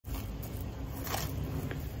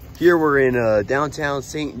Here we're in downtown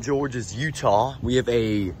St. George's, Utah. We have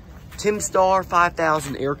a Timstar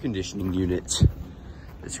 5000 air conditioning unit.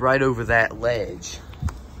 It's right over that ledge.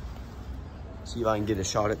 See if I can get a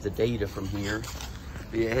shot at the data from here.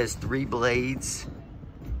 It has 3 blades.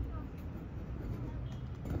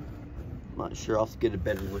 I'm not sure. I'll get a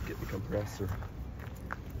better look at the compressor.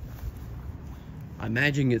 I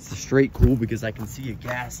imagine it's the straight cool because I can see a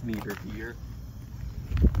gas meter here.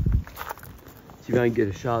 See if I can get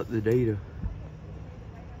a shot at the data.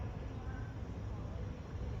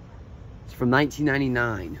 It's from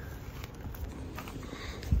 1999.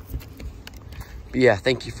 But yeah,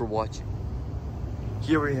 thank you for watching.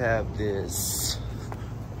 Here we have this,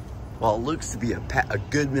 well, it looks to be a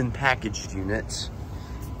Goodman packaged unit.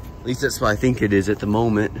 At least that's what I think it is at the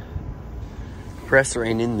moment. Compressor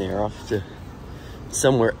ain't in there. I'll have to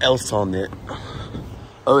somewhere else on it.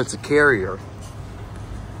 Oh, it's a Carrier.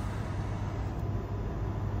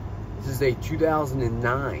 This is a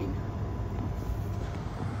 2009.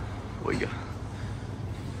 What you got?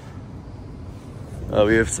 Oh,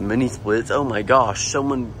 we have some mini splits. Oh my gosh,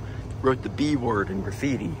 someone wrote the B word in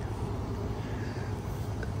graffiti.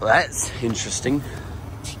 Well, that's interesting.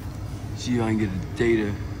 See if I can get the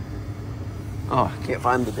data. Oh, I can't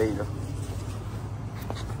find the data.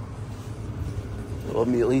 Let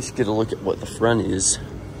me at least get a look at what the front is.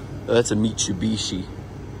 Oh, that's a Mitsubishi.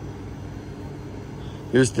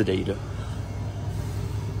 Here's the data.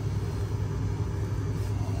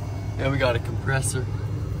 Now we got a compressor.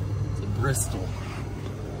 It's a Bristol.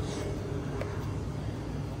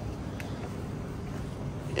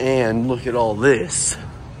 And look at all this.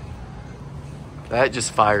 That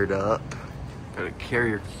just fired up. Got a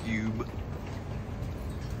Carrier cube.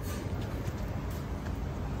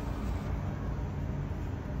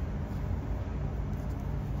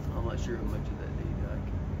 I'm not sure how much of that data I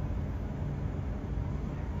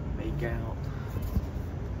can make out.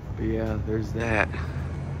 But yeah, there's that.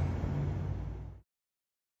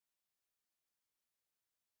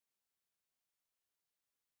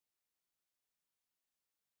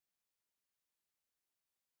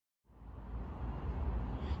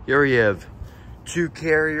 Here we have 2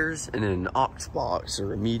 Carriers and an aux box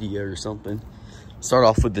or a media or something. Start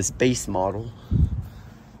off with this base model.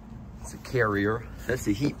 It's a Carrier. That's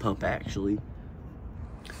a heat pump actually.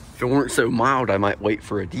 If it weren't so mild, I might wait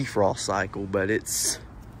for a defrost cycle, but it's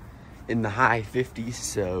in the high 50s,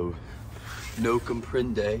 so no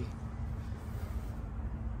comprende.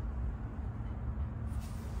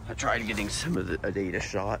 I tried getting some of a data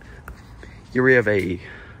shot. Here we have a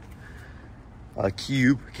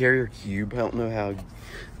cube, Carrier cube. I don't know how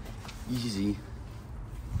easy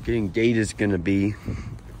getting data is gonna be.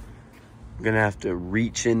 I'm gonna have to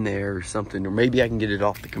reach in there or something, or maybe I can get it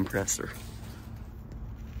off the compressor.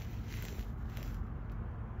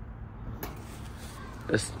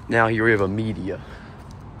 Now here we have a media.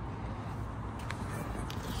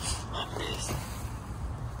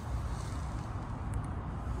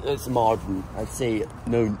 It's modern. I'd say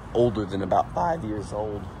no older than about 5 years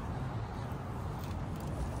old.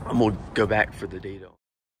 I'm gonna go back for the data.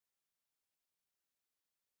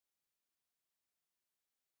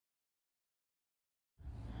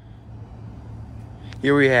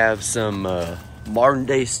 Here we have some modern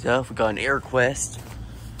day stuff. We got an AirQuest,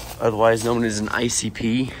 otherwise known as an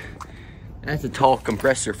ICP. That's a tall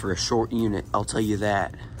compressor for a short unit, I'll tell you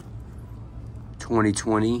that.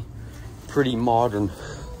 2020, pretty modern.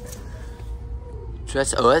 So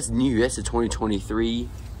that's new. That's a 2023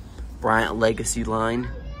 Bryant Legacy line.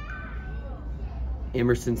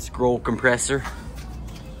 Emerson scroll compressor.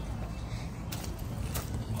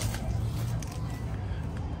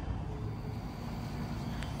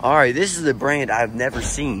 All right, this is a brand I've never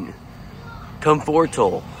seen.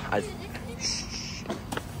 Comfortol.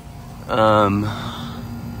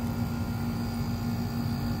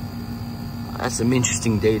 That's some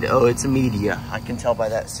interesting data. Oh, it's a media. I can tell by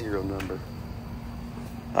that serial number.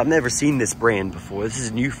 I've never seen this brand before. This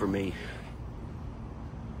is new for me.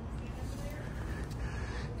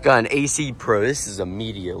 Got an AC Pro. This is a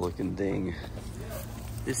media looking thing.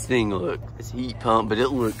 This thing, look, it's heat pump, but it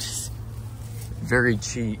looks very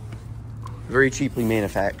cheap. Very cheaply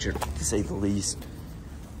manufactured, to say the least.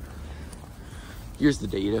 Here's the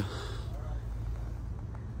data.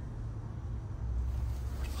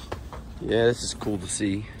 Yeah, this is cool to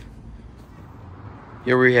see.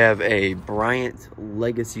 Here we have a Bryant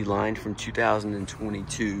Legacy line from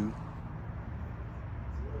 2022.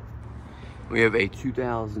 We have a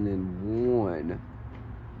 2001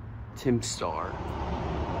 Timstar.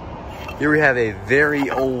 Here we have a very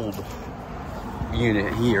old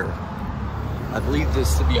unit here. I believe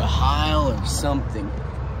this to be a Heil or something.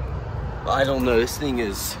 I don't know, this thing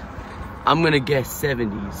is, I'm gonna guess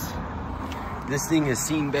 70s. This thing has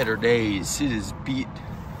seen better days. It is beat.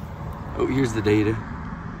 Oh, here's the data.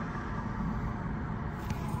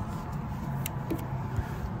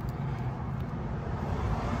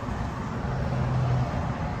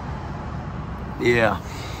 Yeah.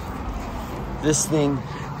 This thing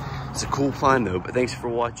is a cool find though, but thanks for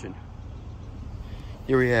watching.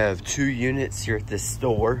 Here we have 2 units here at this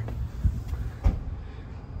store.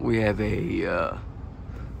 We have a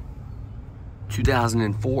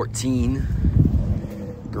 2014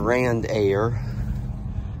 Grand Air.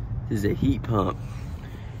 This is a heat pump.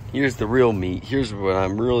 Here's the real meat. Here's what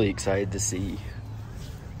I'm really excited to see.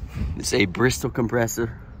 It's a Bristol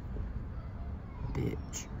compressor.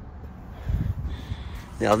 Bitch.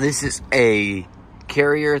 Now this is a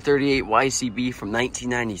Carrier 38 YCB from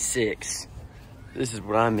 1996. This is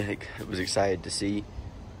what I was excited to see.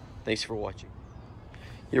 Thanks for watching.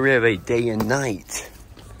 Here we have a day and night.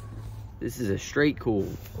 This is a straight cool.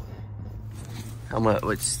 How much?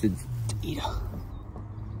 What's the data?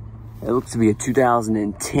 It looks to be a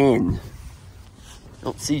 2010.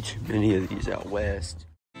 Don't see too many of these out west.